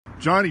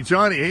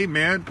Johnny, hey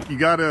man, you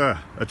got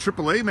a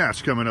AAA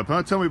match coming up,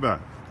 huh? Tell me about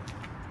it.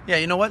 Yeah,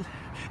 you know what?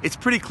 It's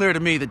pretty clear to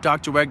me that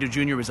Dr. Wagner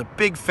Jr. is a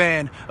big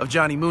fan of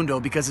Johnny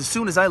Mundo because as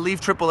soon as I leave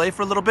AAA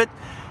for a little bit,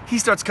 he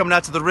starts coming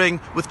out to the ring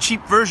with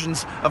cheap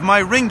versions of my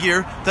ring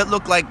gear that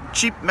look like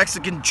cheap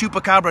Mexican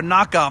chupacabra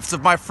knockoffs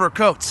of my fur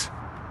coats.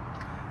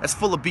 As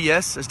full of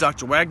BS as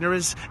Dr. Wagner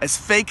is, as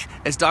fake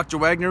as Dr.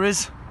 Wagner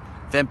is,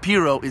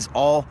 Vampiro is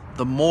all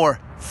the more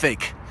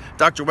fake.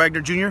 Dr.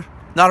 Wagner Jr.,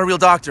 not a real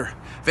doctor.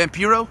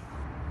 Vampiro,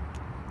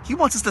 he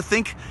wants us to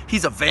think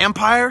he's a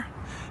vampire.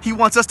 He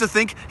wants us to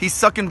think he's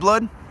sucking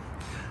blood.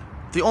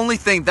 The only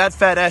thing that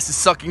fat ass is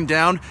sucking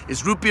down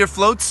is root beer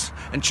floats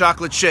and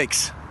chocolate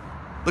shakes.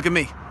 Look at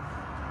me.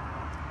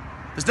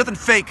 There's nothing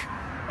fake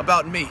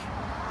about me.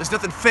 There's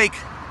nothing fake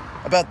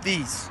about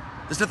these.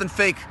 There's nothing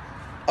fake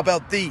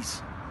about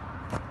these.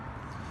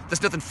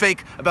 There's nothing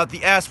fake about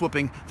the ass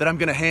whooping that I'm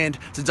gonna hand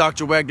to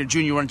Dr. Wagner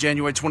Jr. on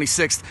January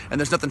 26th, and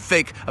there's nothing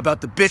fake about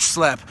the bitch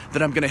slap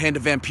that I'm gonna hand to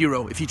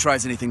Vampiro if he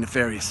tries anything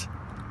nefarious.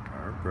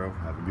 All right, bro.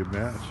 Have a good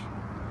match.